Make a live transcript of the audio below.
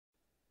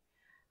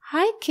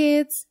Hi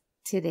kids!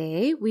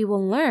 Today we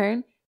will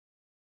learn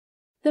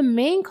the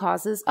main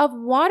causes of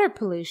water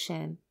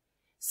pollution.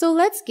 So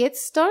let's get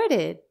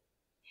started.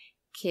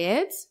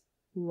 Kids,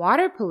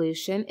 water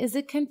pollution is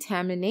a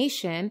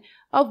contamination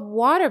of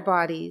water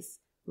bodies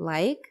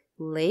like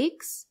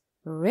lakes,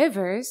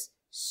 rivers,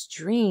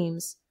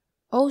 streams,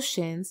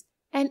 oceans,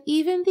 and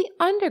even the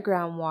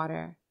underground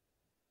water.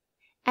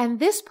 And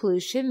this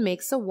pollution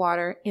makes the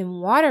water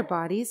in water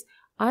bodies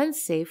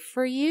unsafe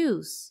for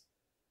use.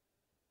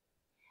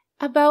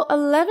 About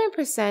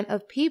 11%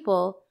 of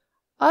people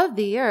of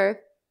the earth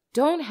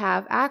don't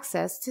have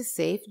access to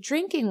safe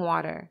drinking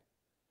water.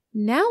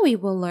 Now we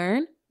will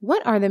learn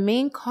what are the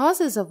main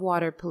causes of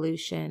water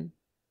pollution.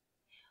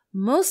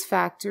 Most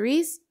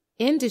factories,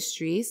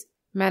 industries,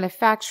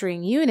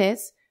 manufacturing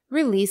units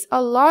release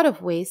a lot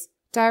of waste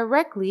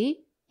directly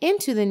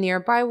into the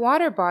nearby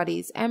water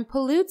bodies and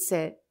pollutes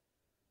it.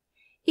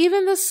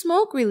 Even the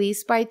smoke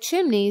released by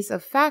chimneys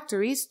of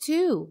factories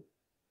too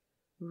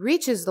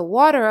reaches the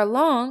water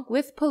along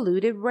with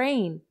polluted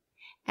rain,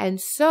 and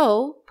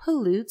so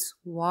pollutes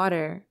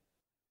water.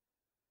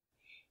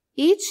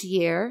 Each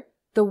year,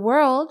 the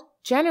world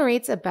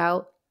generates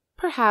about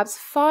perhaps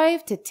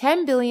 5 to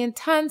 10 billion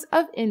tons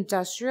of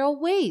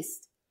industrial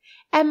waste,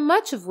 and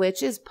much of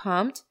which is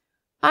pumped,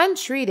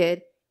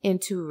 untreated,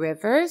 into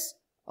rivers,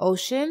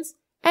 oceans,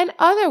 and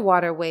other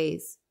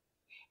waterways.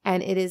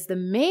 And it is the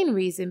main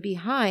reason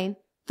behind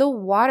the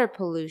water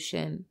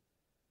pollution.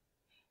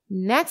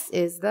 Next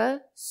is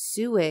the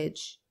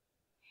sewage.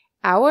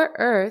 Our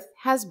earth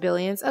has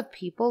billions of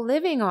people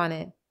living on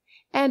it,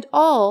 and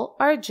all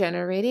are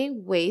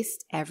generating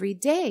waste every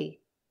day.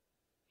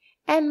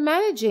 And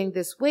managing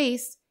this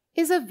waste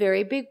is a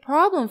very big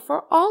problem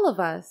for all of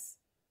us.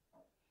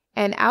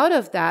 And out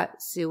of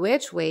that,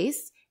 sewage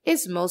waste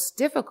is most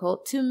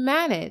difficult to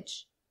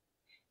manage.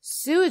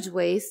 Sewage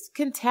waste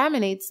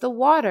contaminates the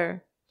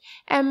water,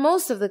 and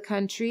most of the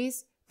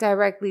countries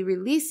directly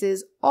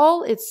releases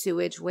all its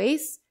sewage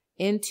waste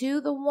into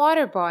the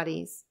water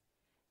bodies.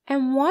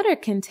 And water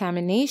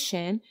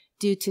contamination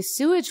due to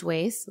sewage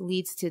waste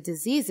leads to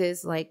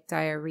diseases like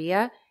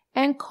diarrhea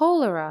and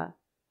cholera.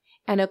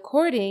 And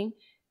according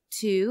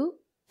to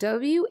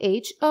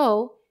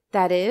WHO,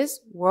 that is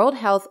World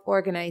Health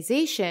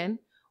Organization,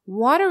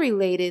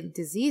 water-related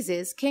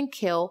diseases can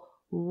kill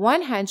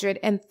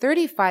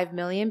 135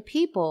 million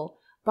people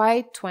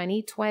by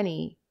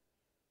 2020.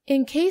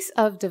 In case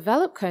of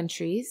developed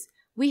countries,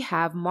 we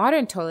have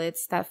modern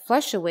toilets that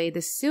flush away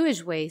the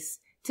sewage waste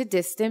to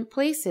distant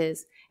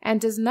places and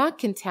does not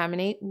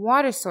contaminate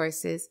water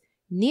sources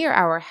near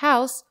our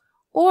house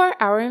or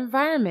our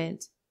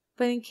environment.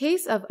 But in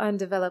case of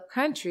undeveloped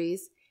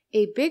countries,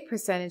 a big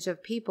percentage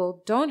of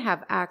people don't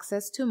have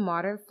access to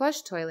modern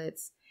flush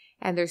toilets,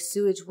 and their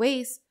sewage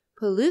waste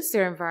pollutes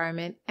their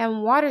environment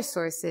and water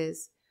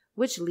sources,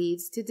 which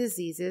leads to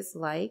diseases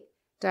like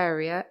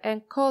diarrhea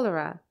and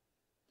cholera.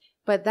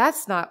 But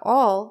that's not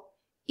all.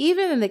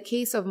 Even in the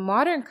case of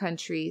modern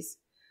countries,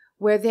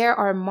 where there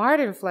are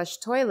modern flush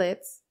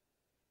toilets,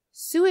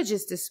 sewage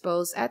is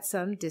disposed at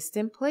some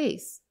distant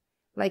place,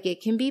 like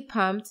it can be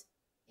pumped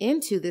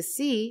into the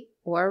sea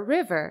or a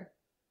river.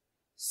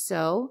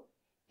 So,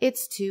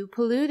 it's too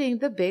polluting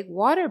the big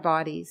water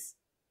bodies.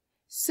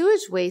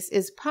 Sewage waste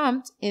is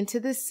pumped into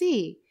the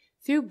sea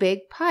through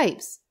big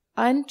pipes,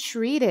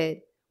 untreated,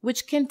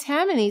 which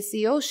contaminates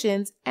the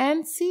oceans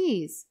and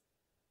seas.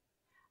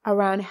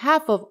 Around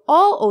half of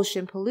all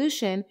ocean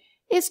pollution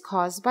is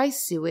caused by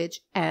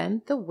sewage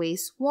and the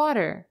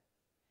wastewater.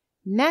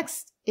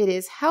 Next, it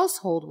is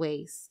household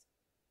waste.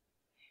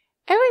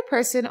 Every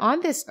person on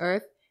this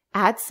earth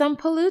adds some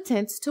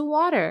pollutants to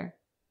water,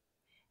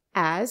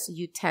 as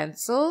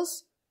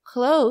utensils,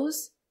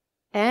 clothes,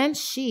 and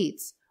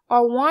sheets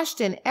are washed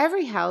in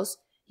every house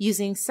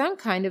using some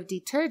kind of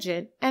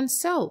detergent and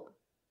soap.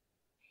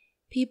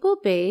 People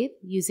bathe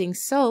using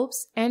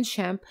soaps and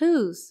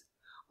shampoos.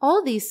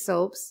 All these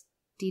soaps,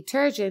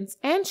 detergents,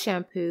 and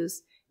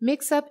shampoos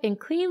mix up in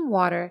clean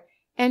water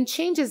and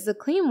changes the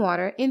clean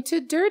water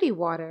into dirty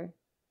water.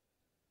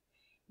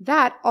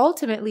 That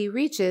ultimately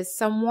reaches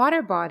some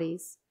water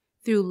bodies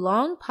through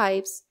long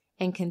pipes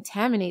and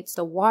contaminates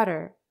the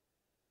water.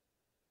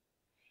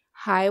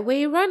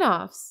 Highway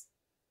runoffs.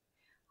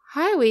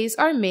 Highways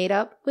are made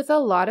up with a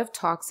lot of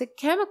toxic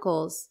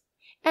chemicals,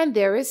 and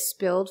there is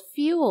spilled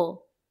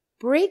fuel,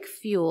 brake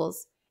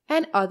fuels,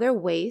 and other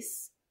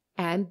wastes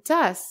and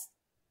dust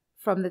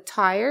from the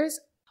tires.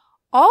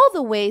 All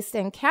the waste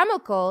and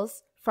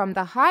chemicals from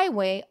the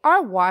highway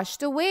are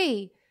washed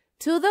away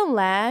to the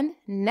land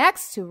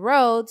next to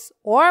roads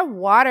or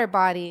water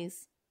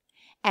bodies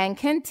and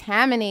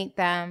contaminate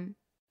them.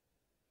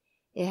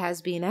 It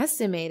has been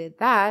estimated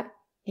that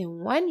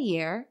in 1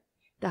 year,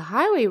 the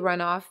highway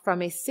runoff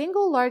from a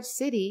single large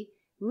city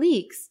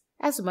leaks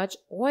as much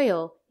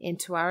oil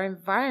into our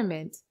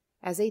environment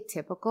as a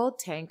typical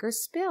tanker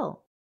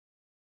spill.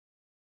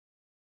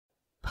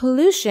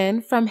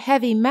 Pollution from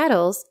heavy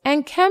metals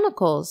and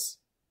chemicals.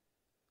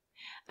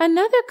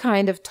 Another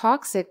kind of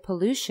toxic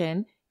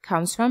pollution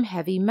comes from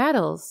heavy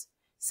metals,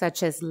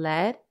 such as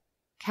lead,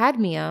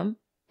 cadmium,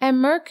 and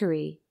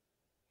mercury.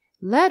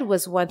 Lead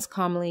was once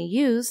commonly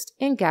used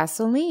in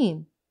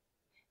gasoline,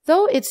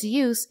 though its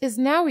use is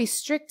now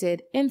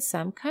restricted in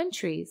some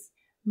countries.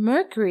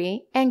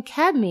 Mercury and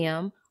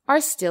cadmium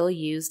are still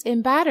used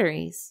in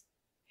batteries.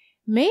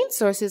 Main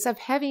sources of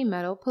heavy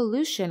metal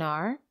pollution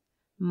are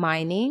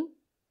mining,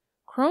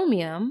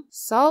 chromium,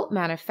 salt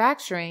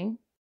manufacturing,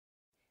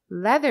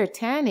 leather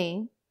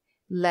tanning,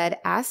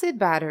 lead-acid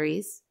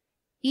batteries,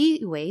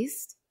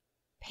 e-waste,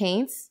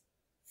 paints,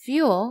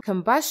 fuel,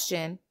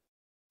 combustion,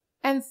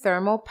 and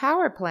thermal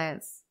power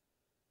plants.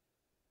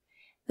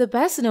 The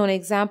best-known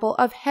example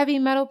of heavy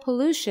metal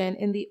pollution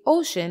in the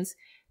oceans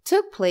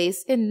took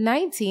place in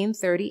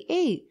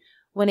 1938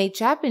 when a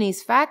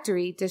Japanese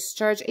factory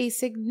discharged a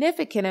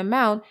significant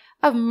amount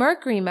of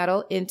mercury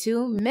metal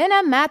into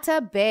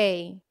Minamata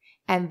Bay,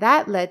 and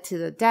that led to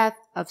the death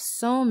of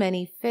so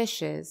many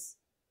fishes.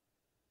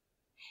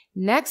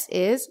 Next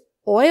is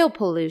oil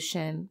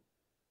pollution.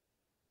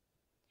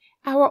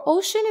 Our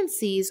ocean and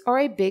seas are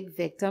a big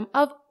victim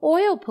of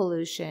oil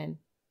pollution,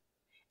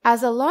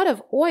 as a lot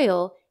of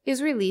oil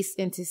is released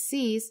into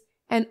seas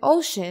and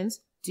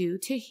oceans due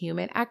to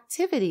human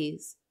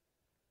activities,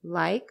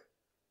 like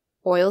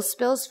oil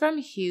spills from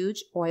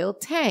huge oil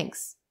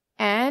tanks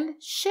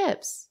and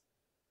ships.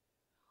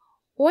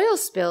 Oil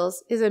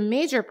spills is a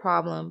major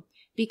problem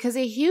because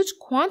a huge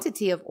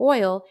quantity of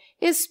oil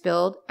is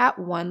spilled at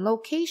one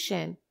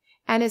location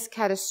and is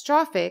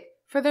catastrophic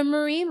for the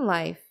marine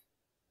life.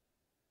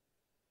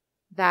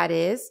 That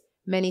is,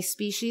 many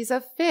species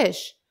of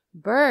fish,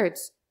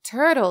 birds,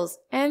 turtles,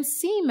 and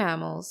sea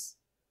mammals.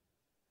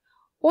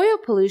 Oil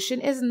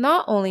pollution is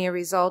not only a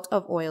result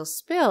of oil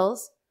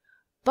spills,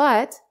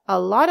 but a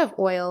lot of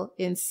oil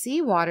in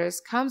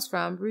seawaters comes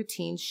from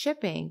routine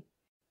shipping.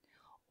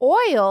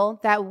 Oil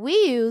that we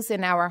use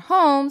in our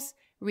homes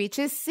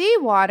reaches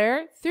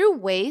seawater through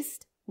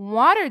waste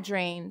water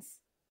drains.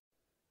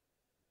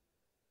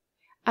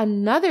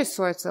 Another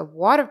source of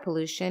water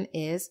pollution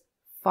is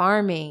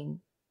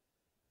farming.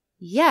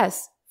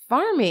 Yes,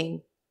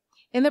 farming.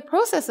 In the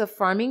process of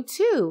farming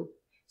too,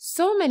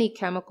 so many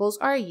chemicals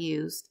are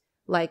used,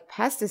 like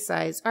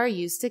pesticides are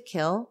used to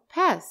kill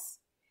pests,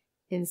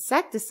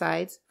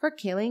 insecticides for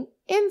killing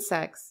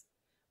insects,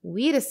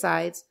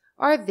 weedicides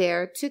are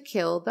there to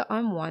kill the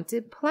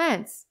unwanted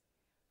plants,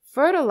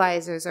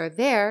 fertilizers are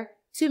there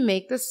to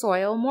make the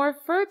soil more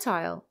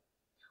fertile.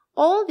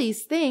 All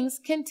these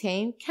things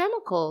contain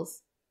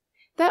chemicals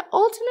that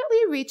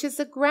ultimately reaches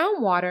the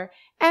groundwater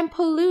and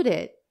pollute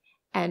it,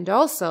 and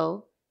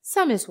also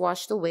some is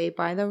washed away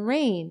by the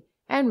rain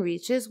and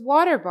reaches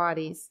water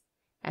bodies,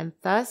 and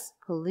thus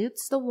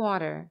pollutes the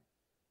water.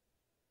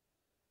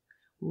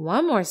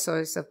 One more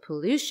source of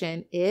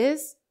pollution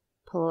is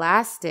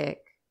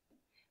plastic.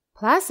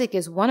 Plastic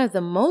is one of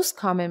the most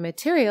common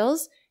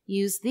materials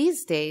used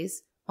these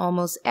days.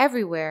 Almost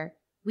everywhere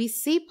we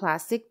see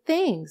plastic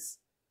things.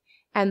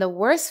 And the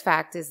worst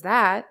fact is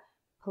that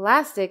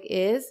plastic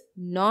is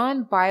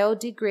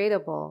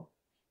non-biodegradable.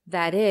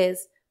 That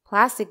is,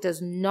 plastic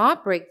does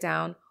not break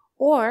down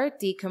or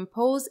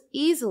decompose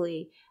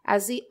easily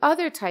as the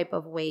other type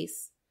of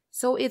waste,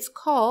 so it's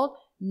called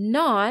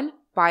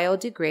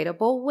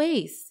non-biodegradable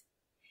waste.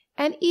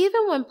 And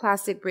even when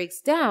plastic breaks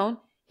down,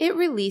 it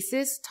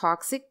releases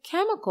toxic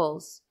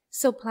chemicals,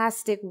 so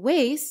plastic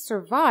waste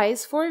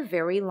survives for a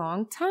very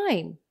long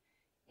time.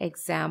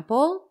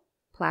 Example,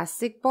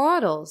 plastic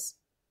bottles,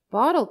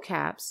 bottle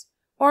caps,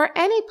 or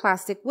any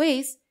plastic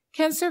waste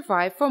can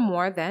survive for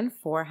more than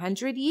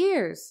 400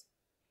 years.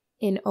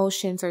 In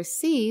oceans or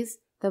seas,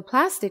 the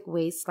plastic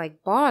waste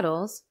like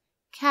bottles,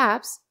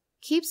 caps,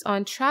 keeps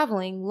on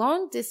traveling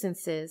long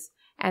distances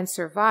and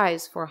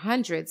survives for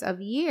hundreds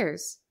of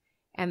years.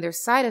 And their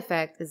side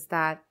effect is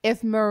that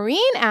if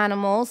marine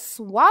animals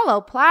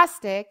swallow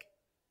plastic,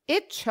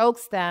 it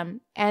chokes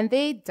them and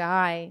they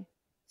die.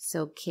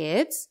 So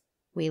kids,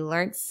 we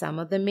learned some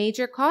of the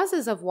major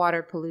causes of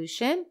water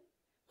pollution,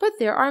 but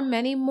there are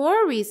many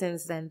more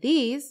reasons than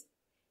these.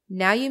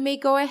 Now you may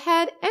go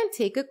ahead and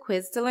take a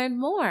quiz to learn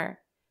more.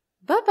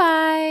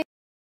 Bye-bye!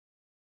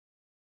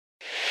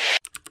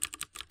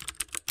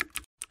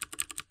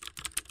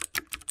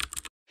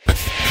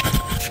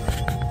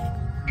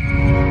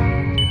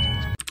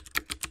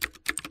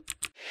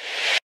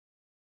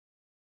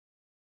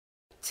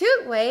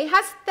 Tutway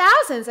has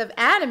thousands of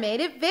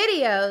animated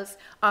videos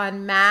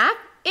on math,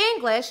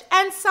 English,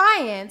 and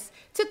science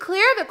to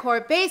clear the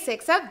core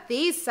basics of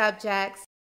these subjects.